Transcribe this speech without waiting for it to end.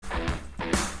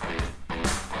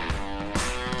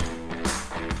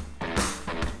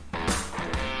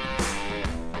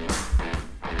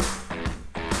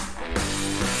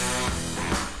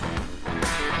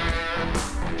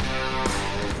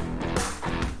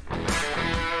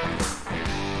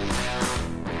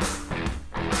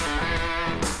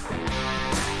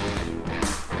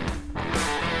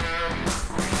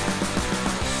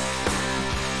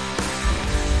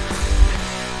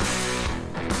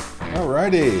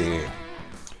Alrighty.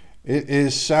 It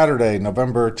is Saturday,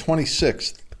 November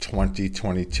 26th,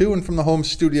 2022, and from the home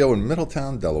studio in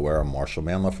Middletown, Delaware, I'm Marshall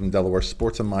Manlove from Delaware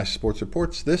Sports and My Sports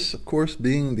Reports. This, of course,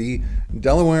 being the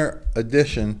Delaware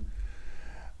edition,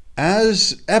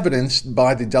 as evidenced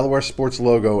by the Delaware Sports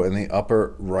logo in the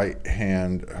upper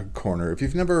right-hand corner. If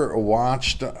you've never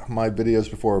watched my videos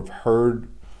before, have heard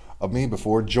of me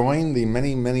before, join the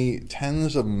many, many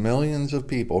tens of millions of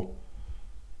people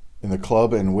in the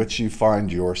club in which you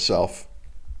find yourself.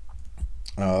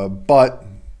 But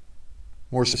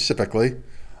more specifically,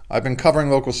 I've been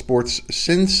covering local sports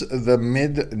since the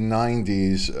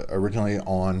mid-90s, originally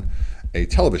on a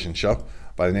television show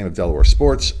by the name of Delaware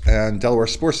Sports, and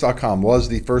DelawareSports.com was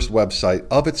the first website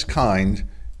of its kind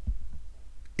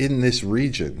in this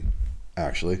region,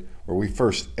 actually, where we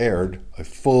first aired a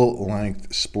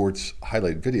full-length sports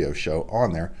highlight video show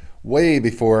on there way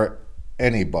before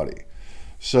anybody.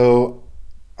 So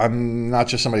I'm not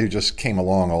just somebody who just came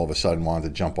along all of a sudden, wanted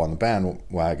to jump on the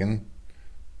bandwagon.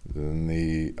 Then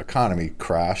the economy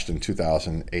crashed in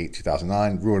 2008,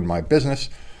 2009, ruined my business,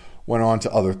 went on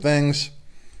to other things.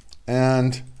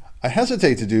 And I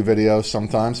hesitate to do videos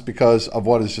sometimes because of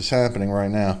what is just happening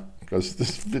right now. Because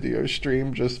this video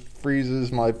stream just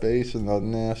freezes my face in the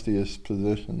nastiest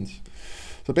positions.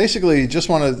 So basically, just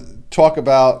want to talk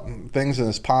about things in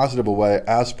as positive a way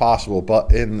as possible.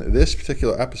 But in this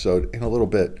particular episode, in a little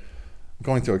bit, I'm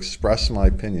going to express my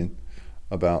opinion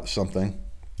about something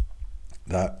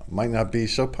that might not be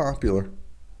so popular,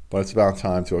 but it's about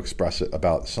time to express it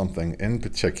about something in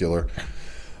particular.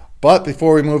 But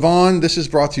before we move on, this is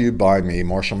brought to you by me,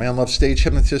 Marshall Manlove, stage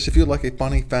hypnotist. If you'd like a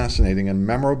funny, fascinating, and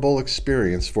memorable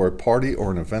experience for a party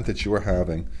or an event that you are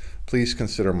having, please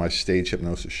consider my stage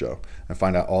hypnosis show and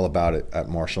find out all about it at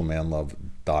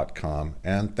marshallmanlove.com.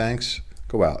 And thanks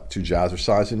go out to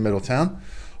Jazzercise in Middletown.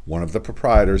 One of the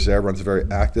proprietors there runs a very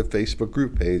active Facebook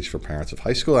group page for parents of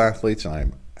high school athletes, and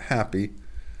I'm happy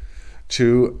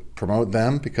to promote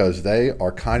them because they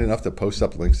are kind enough to post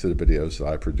up links to the videos that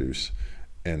I produce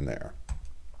in there.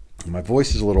 My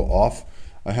voice is a little off.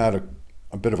 I had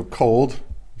a bit of a cold.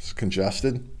 It's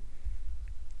congested.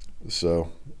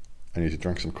 So I need to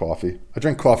drink some coffee. I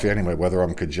drink coffee anyway, whether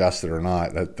I'm congested or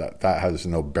not. That has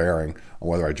no bearing on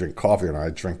whether I drink coffee or not. I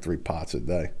drink 3 pots a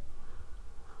day.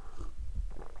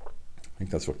 I think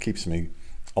that's what keeps me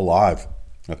alive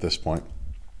at this point.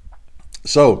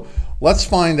 So let's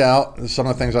find out some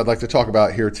of the things I'd like to talk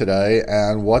about here today.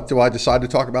 And what do I decide to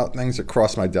talk about? Things that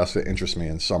cross my desk that interest me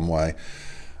in some way.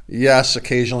 Yes,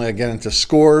 occasionally I get into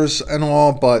scores and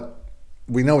all, but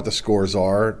we know what the scores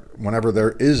are whenever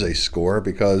there is a score,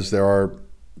 because there are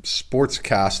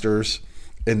sportscasters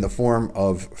in the form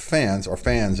of fans, or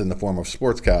fans in the form of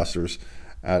sportscasters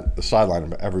at the sideline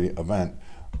of every event,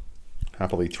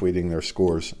 happily tweeting their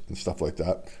scores and stuff like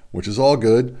that, which is all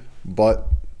good, but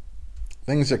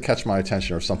things that catch my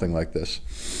attention are something like this.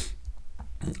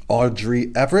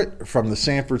 Audrey Everett from the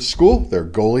Sanford School, their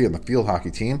goalie in the field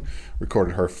hockey team,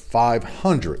 recorded her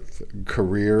 500th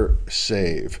career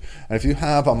save. And if you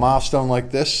have a milestone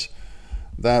like this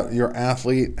that your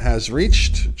athlete has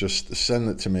reached, just send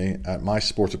it to me at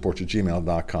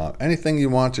mysportsreports@gmail.com. Anything you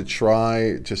want to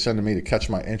try to send to me to catch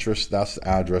my interest, that's the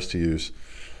address to use,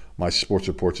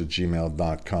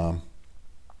 mysportsreports@gmail.com.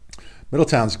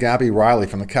 Middletown's Gabby Riley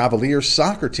from the Cavaliers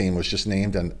soccer team was just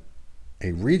named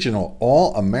a regional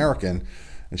All-American,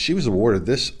 and she was awarded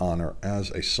this honor as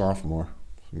a sophomore.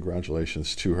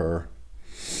 Congratulations to her.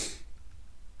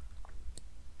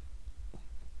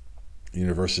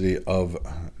 University of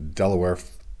Delaware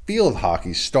field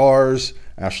hockey stars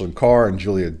Ashlyn Carr and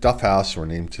Julia Duffhouse were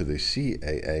named to the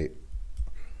CAA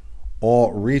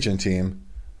All-Region team.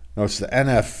 No, it's the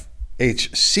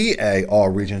NFHCA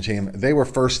All-Region team. They were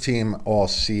first-team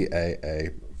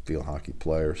All-CAA field hockey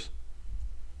players.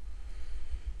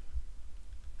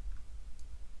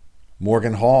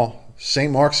 Morgan Hall,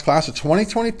 St. Mark's class of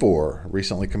 2024,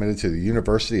 recently committed to the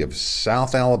University of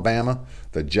South Alabama,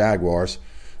 the Jaguars,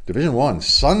 Division I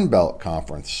Sun Belt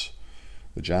Conference.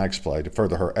 The Jags play to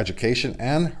further her education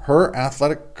and her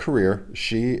athletic career.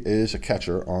 She is a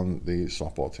catcher on the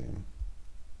softball team.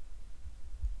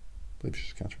 I believe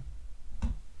she's a catcher.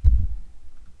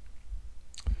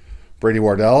 Brady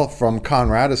Wardell from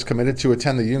Conrad is committed to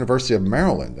attend the University of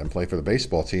Maryland and play for the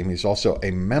baseball team. He's also a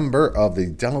member of the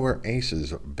Delaware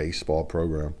Aces baseball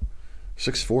program.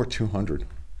 6'4", 200.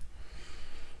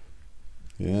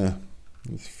 Yeah,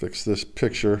 let's fix this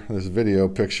picture, this video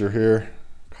picture here.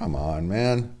 Come on,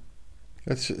 man.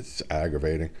 It's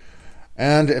aggravating.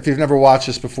 And if you've never watched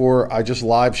this before, I just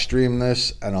live stream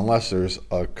this, and unless there's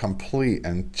a complete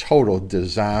and total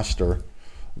disaster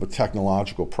of a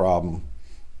technological problem,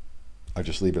 I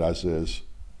just leave it as it is.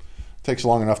 It takes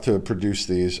long enough to produce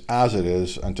these as it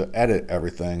is, and to edit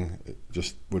everything, it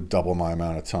just would double my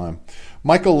amount of time.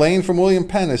 Michael Lane from William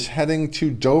Penn is heading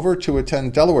to Dover to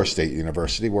attend Delaware State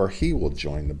University, where he will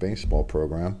join the baseball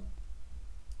program.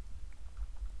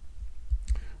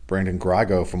 Brandon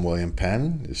Grago from William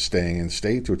Penn is staying in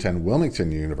state to attend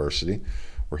Wilmington University,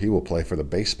 where he will play for the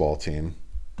baseball team.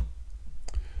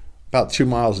 About 2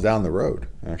 miles down the road,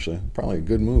 actually. Probably a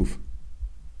good move.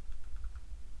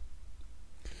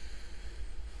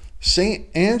 St.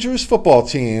 Andrews football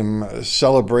team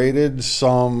celebrated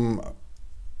some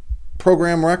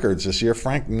program records this year.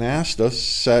 Frank Nasta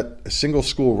set single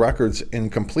school records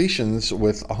in completions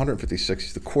with 156.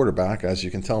 He's the quarterback, as you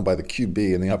can tell by the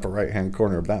QB in the upper right-hand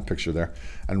corner of that picture there,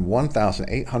 and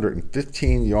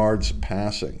 1,815 yards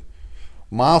passing.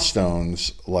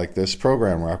 Milestones like this,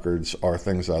 program records, are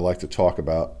things I like to talk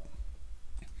about.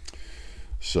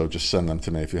 So just send them to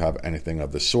me if you have anything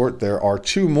of the sort. There are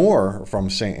 2 more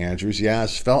from St. Andrews.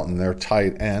 Yaz Felton, their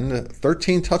tight end,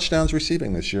 13 touchdowns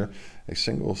receiving this year, a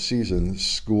single season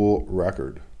school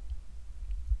record.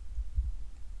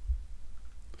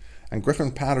 And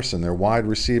Griffin Patterson, their wide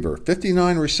receiver,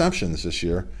 59 receptions this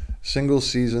year, single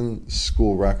season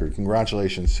school record.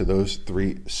 Congratulations to those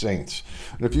 3 Saints.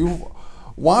 And if you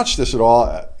watch this at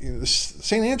all,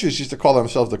 St. Andrews used to call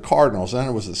themselves the Cardinals, then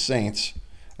it was the Saints.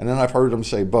 And then I've heard them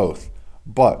say both.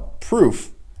 But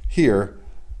proof here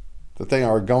that they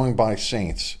are going by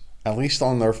Saints, at least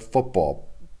on their football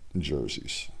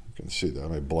jerseys. You can see that. Let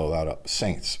me blow that up.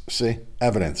 Saints. See?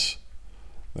 Evidence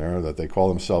there that they call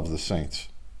themselves the Saints.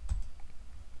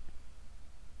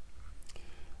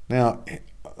 Now,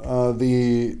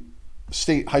 the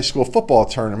state high school football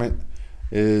tournament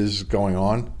is going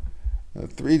on.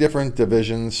 3 different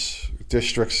divisions,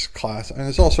 districts, class, and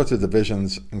there's all sorts of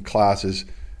divisions and classes.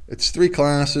 It's 3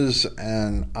 classes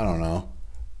and, I don't know,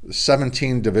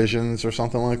 17 divisions or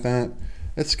something like that.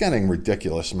 It's getting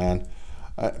ridiculous, man.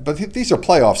 But these are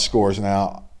playoff scores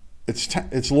now.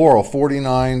 It's Laurel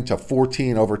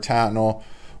 49-14 over Tatnall.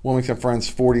 Wilmington Friends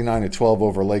 49-12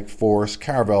 over Lake Forest.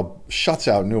 Caravel shuts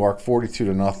out Newark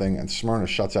 42-0, and Smyrna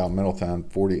shuts out Middletown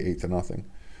 48-0.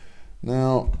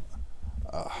 Now,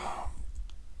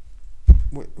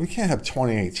 we can't have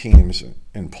 28 teams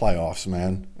in playoffs,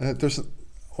 man. I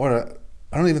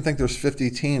don't even think there's 50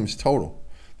 teams total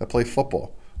that play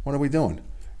football. What are we doing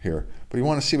here? But you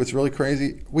want to see what's really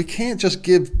crazy? We can't just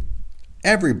give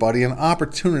everybody an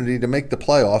opportunity to make the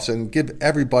playoffs and give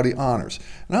everybody honors.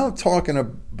 And I'm talking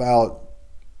about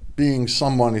being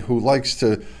someone who likes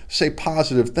to say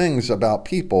positive things about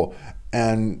people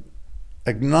and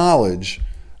acknowledge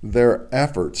their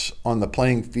efforts on the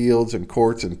playing fields and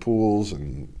courts and pools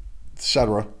and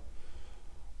etc.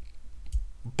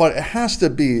 But it has to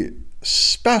be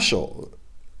special.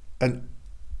 And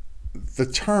the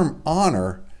term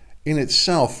honor in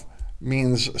itself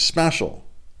means special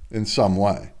in some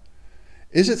way.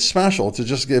 Is it special to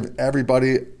just give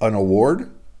everybody an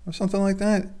award or something like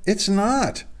that? It's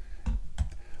not.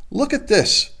 Look at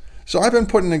this. So I've been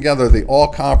putting together the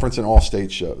all-conference and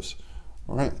all-state shows,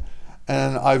 all right?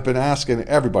 And I've been asking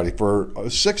everybody for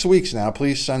 6 weeks now,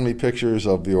 please send me pictures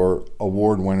of your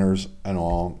award winners and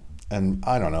all. And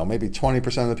I don't know, maybe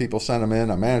 20% of the people sent them in.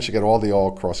 I managed to get all the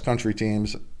all-cross-country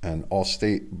teams and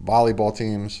all-state volleyball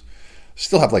teams.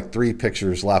 Still have like 3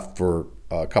 pictures left for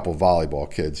a couple volleyball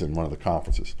kids in one of the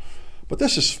conferences. But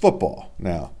this is football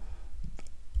now.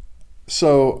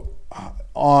 So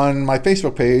on my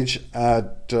Facebook page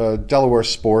at Delaware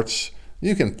Sports,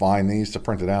 you can find these to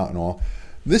print it out and all.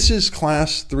 This is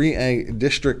Class 3A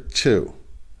District 2.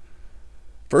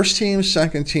 First team,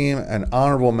 second team, and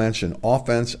honorable mention,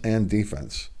 offense and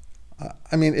defense.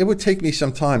 I mean, it would take me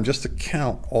some time just to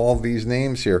count all these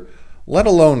names here, let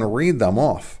alone read them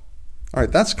off. All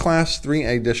right, that's Class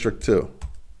 3A District 2.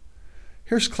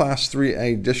 Here's Class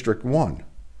 3A District 1.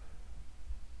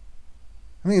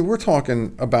 I mean, we're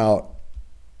talking about,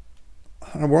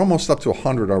 we're almost up to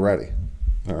 100 already.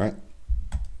 All right.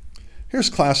 Here's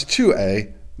Class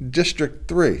 2A District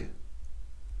 3.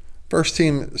 First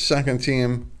team, second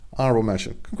team, honorable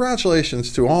mention.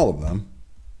 Congratulations to all of them.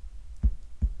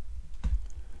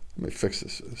 Let me fix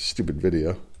this stupid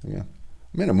video again.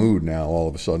 I'm in a mood now all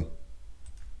of a sudden.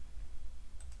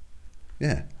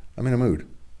 Yeah, I'm in a mood.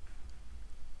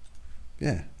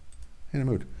 Yeah, in a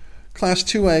mood. Class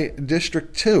 2A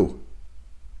District 2.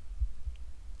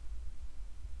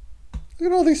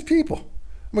 Look at all these people.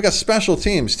 We got special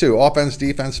teams too. Offense,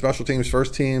 defense, special teams,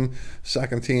 first team,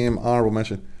 second team, honorable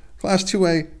mention. Class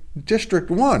 2A,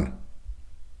 District 1.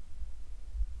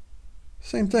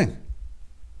 Same thing.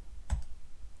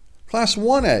 Class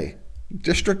 1A,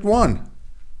 District 1.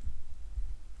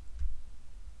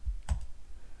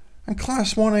 And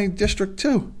Class 1A District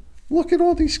 2. Look at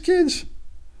all these kids.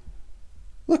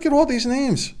 Look at all these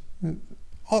names.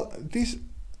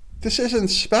 This isn't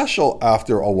special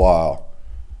after a while,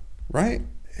 right?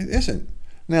 It isn't.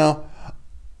 Now,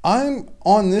 I'm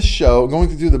on this show going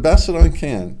to do the best that I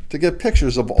can to get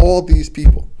pictures of all these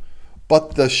people.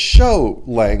 But the show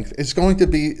length is going to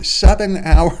be 7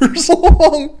 hours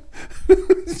long.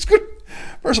 It's good.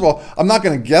 First of all, I'm not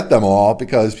going to get them all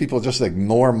because people just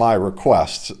ignore my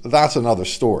requests. That's another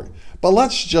story. But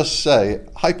let's just say,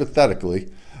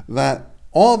 hypothetically, that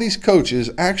all these coaches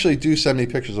actually do send me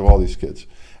pictures of all these kids.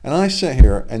 And I sit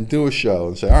here and do a show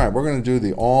and say, all right, we're going to do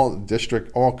the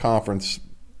all-district, all-conference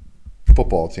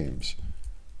football teams.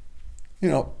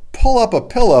 Pull up a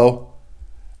pillow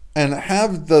and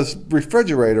have the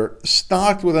refrigerator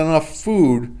stocked with enough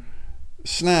food,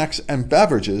 snacks, and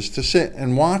beverages to sit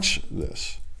and watch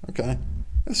this. Okay?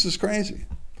 This is crazy.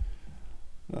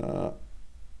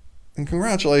 And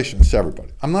congratulations to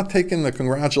everybody. I'm not taking the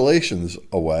congratulations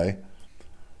away.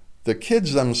 The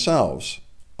kids themselves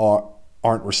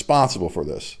aren't responsible for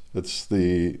this. It's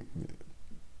the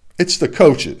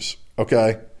coaches,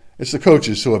 okay? It's the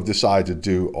coaches who have decided to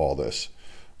do all this.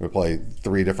 We played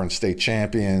 3 different state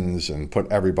champions and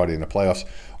put everybody in the playoffs.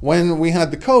 When we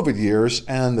had the COVID years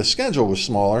and the schedule was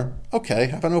smaller, okay,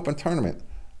 have an open tournament.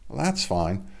 Well, that's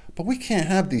fine. But we can't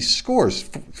have these scores,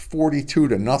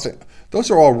 42-0. Those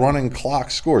are all running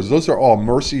clock scores. Those are all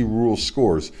mercy rule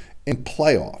scores in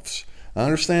playoffs. I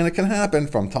understand it can happen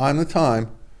from time to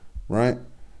time, right?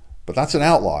 But that's an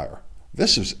outlier.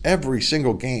 This is every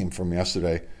single game from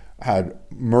yesterday had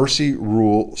mercy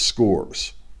rule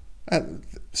scores. And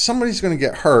somebody's going to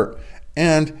get hurt.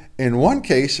 And in one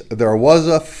case, there was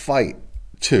a fight,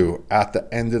 too, at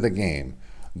the end of the game.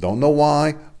 Don't know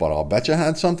why, but I'll bet you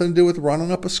had something to do with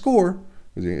running up a score.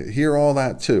 You hear all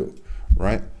that, too,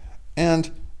 right?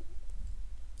 And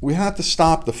we have to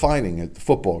stop the fighting at the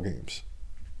football games.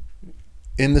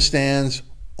 In the stands,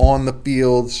 on the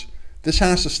fields. This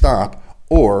has to stop,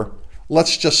 or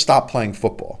let's just stop playing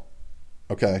football,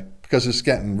 okay? Because it's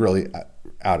getting really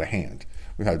out of hand.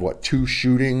 We had, 2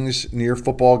 shootings near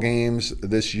football games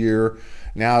this year.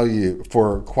 Now,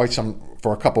 for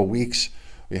a couple of weeks,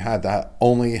 we had to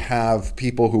only have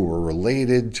people who were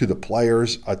related to the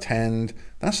players attend.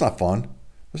 That's not fun.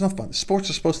 It's not fun.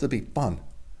 Sports are supposed to be fun.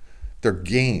 They're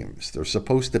games. They're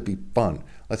supposed to be fun.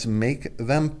 Let's make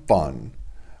them fun.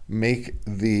 Make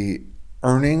the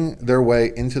earning their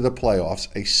way into the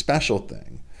playoffs a special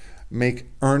thing. Make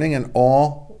earning an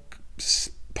all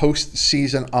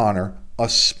postseason honor a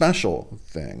special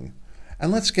thing.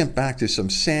 And let's get back to some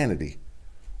sanity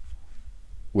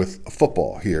with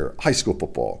football here, high school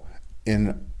football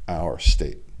in our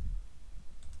state.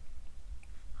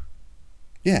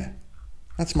 Yeah,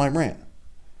 that's my rant.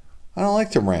 I don't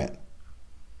like to rant.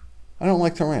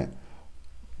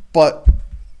 But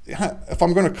if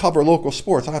I'm going to cover local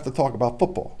sports, I have to talk about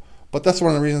football. But that's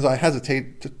one of the reasons I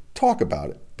hesitate to talk about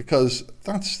it, because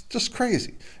that's just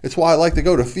crazy. It's why I like to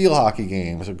go to field hockey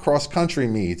games and cross-country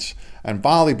meets and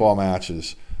volleyball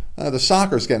matches. The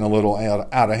soccer's getting a little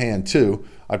out of hand, too.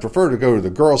 I'd prefer to go to the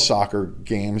girls' soccer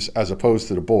games as opposed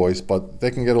to the boys, but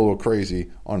they can get a little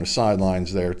crazy on the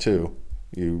sidelines there, too.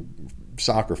 You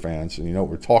soccer fans, and you know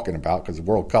what we're talking about because the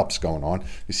World Cup's going on.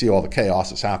 You see all the chaos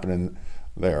that's happening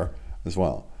there as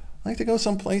well. I like to go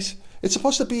someplace. It's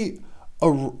supposed to be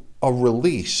a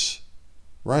release,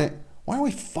 right? Why are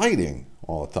we fighting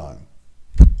all the time?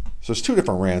 So there's 2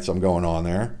 different rants I'm going on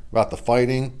there about the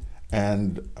fighting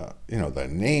and the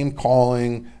name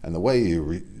calling and the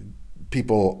way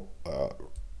people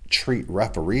treat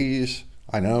referees.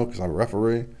 I know because I'm a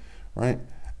referee, right?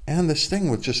 And this thing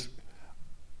with just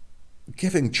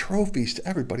giving trophies to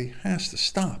everybody has to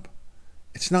stop.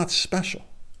 It's not special.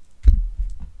 It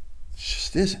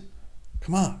just isn't.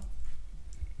 Come on,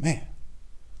 man.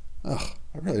 Ugh,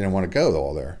 I really didn't want to go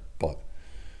all there, but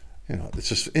it's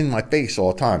just in my face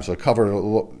all the time. So I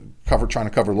trying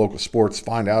to cover local sports,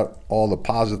 find out all the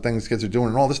positive things kids are doing,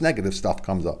 and all this negative stuff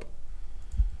comes up.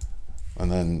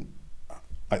 And then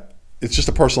it's just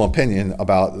a personal opinion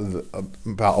about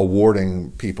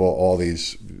awarding people all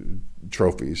these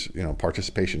trophies,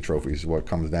 participation trophies is what it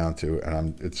comes down to,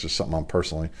 and it's just something I'm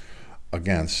personally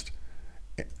against.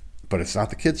 But it's not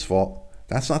the kids' fault.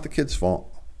 That's not the kids' fault.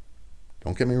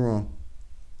 Don't get me wrong.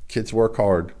 Kids work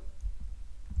hard.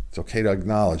 It's okay to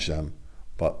acknowledge them,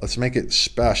 but let's make it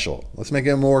special. Let's make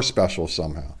it more special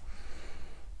somehow.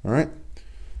 All right?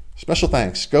 Special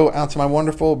thanks go out to my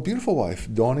wonderful, beautiful wife,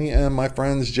 Dawnie, and my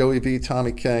friends Joey V,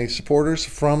 Tommy K, supporters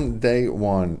from day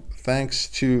one. Thanks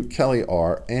to Kelly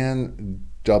R, Ann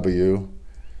W,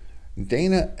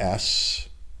 Dana S,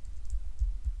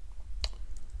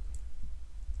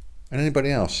 and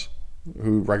anybody else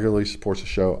who regularly supports the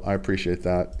show. I appreciate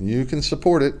that. You can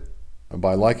support it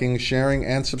by liking, sharing,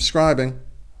 and subscribing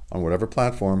on whatever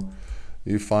platform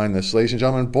you find this. Ladies and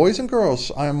gentlemen, boys and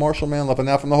girls, I am Marshall Manlove, and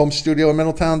now from the home studio in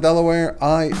Middletown, Delaware,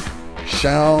 I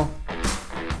shall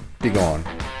be gone.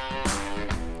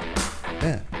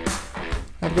 Yeah.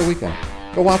 Have a good weekend.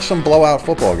 Go watch some blowout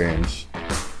football games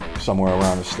somewhere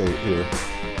around the state here.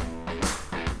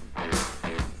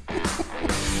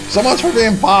 So much for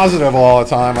being positive all the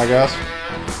time, I guess.